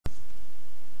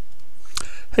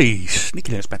Hey,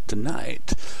 Sneaky back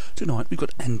tonight. Tonight we've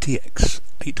got NTX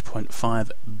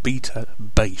 8.5 Beta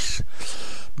Base.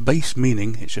 Base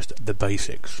meaning it's just the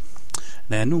basics.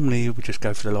 Now normally we just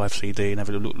go for the live CD and have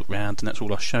a look around and that's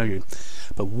all I'll show you.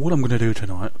 But what I'm going to do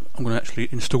tonight, I'm going to actually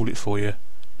install it for you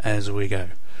as we go.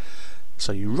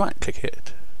 So you right click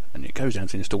it and it goes down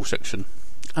to the install section.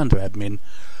 Under admin,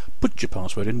 put your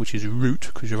password in, which is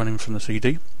root because you're running from the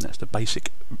CD. That's the basic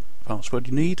password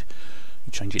you need.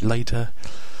 You change it later.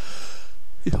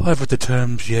 Either of the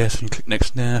terms, yes, and you click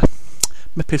next now.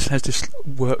 Mepis has this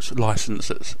works license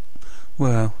that's,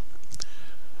 well,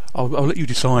 I'll let you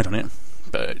decide on it,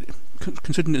 but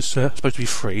considering it's supposed to be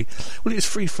free, well, it's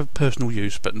free for personal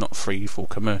use, but not free for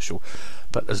commercial.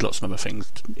 But there's lots of other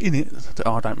things in it that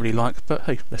I don't really like, but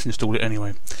hey, let's install it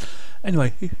anyway.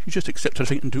 Anyway, you just accept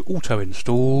everything and do auto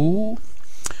install,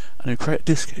 and you create a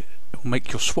disk. It will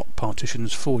make your swap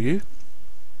partitions for you.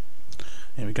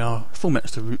 There we go,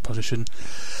 formats the root position.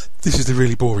 This is the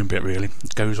really boring bit really.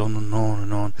 It goes on and on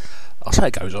and on. I'll say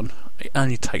it goes on. It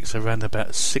only takes around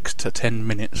about 6 to 10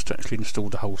 minutes to actually install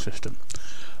the whole system.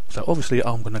 So obviously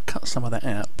I'm going to cut some of that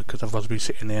out because otherwise I'd be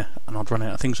sitting there and I'd run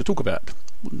out of things to talk about,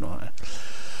 wouldn't I?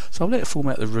 So I'll let it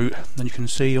format the root, and you can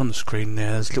see on the screen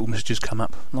there, there's little messages come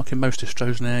up. Like in most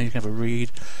distros now, you can have a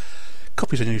read.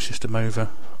 Copies the new system over.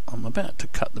 I'm about to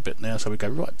cut the bit now, so we go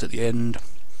right to the end.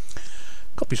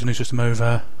 Copies the new system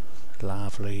over.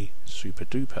 Lovely. Super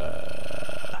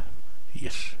duper.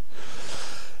 Yes.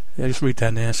 Yeah, just read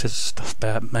down there. It says stuff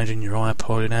about managing your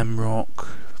iPod in Amrock,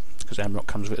 because Amrock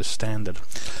comes with it as standard.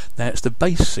 Now it's the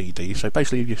base CD, so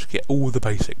basically you just get all the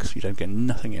basics. You don't get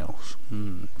nothing else.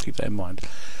 Keep that in mind.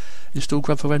 Install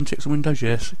Grub for NTX and Windows,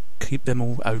 yes. Keep them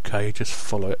all okay. Just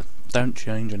follow it. Don't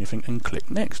change anything and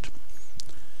click next.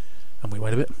 And we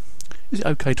wait a bit. Is it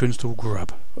okay to install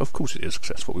Grub? Of course it is, because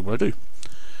that's what we want to do.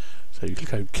 So you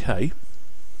click OK.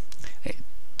 It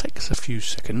takes a few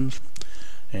seconds,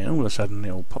 and all of a sudden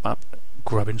it'll pop up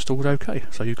Grub installed OK.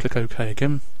 So you click OK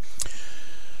again.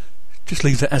 Just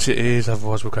leave that as it is,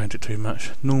 otherwise we'll go into it too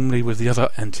much. Normally with the other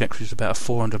NTX, which is about a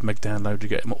 400 meg download, you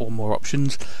get more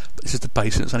options, but this is the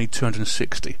base and it's only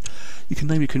 260. You can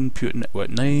name your computer network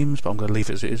names, but I'm going to leave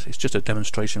it as it is. It's just a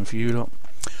demonstration for you lot.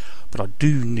 But I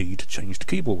do need to change the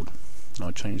keyboard. And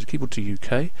I change the keyboard to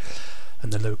UK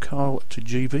and the locale to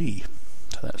GB.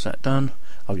 So that's that done.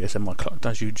 Oh yes, and my clock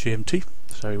does use GMT,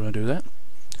 so we want to do that.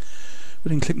 We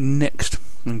then click next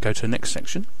and go to the next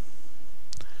section.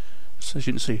 So as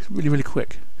you can see, it's really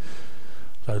quick.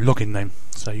 So login name.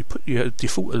 So you put your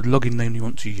default login name you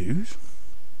want to use.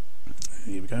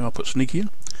 Here we go, I'll put Sneaky in.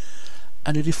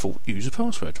 And a default user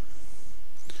password.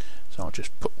 So I'll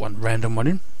just put one random one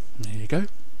in. There you go.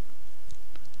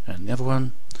 And the other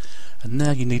one. And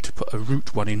now you need to put a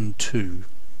root one in too.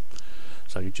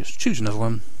 So you just choose another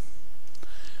one,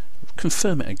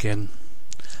 confirm it again,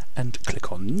 and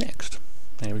click on next.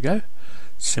 There we go.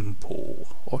 Simple,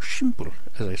 or simple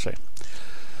as they say.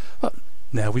 But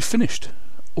now we've finished.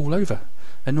 All over.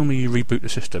 And normally you reboot the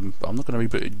system, but I'm not going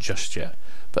to reboot it just yet.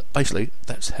 But basically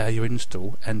that's how you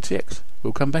install NTX.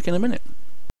 We'll come back in a minute.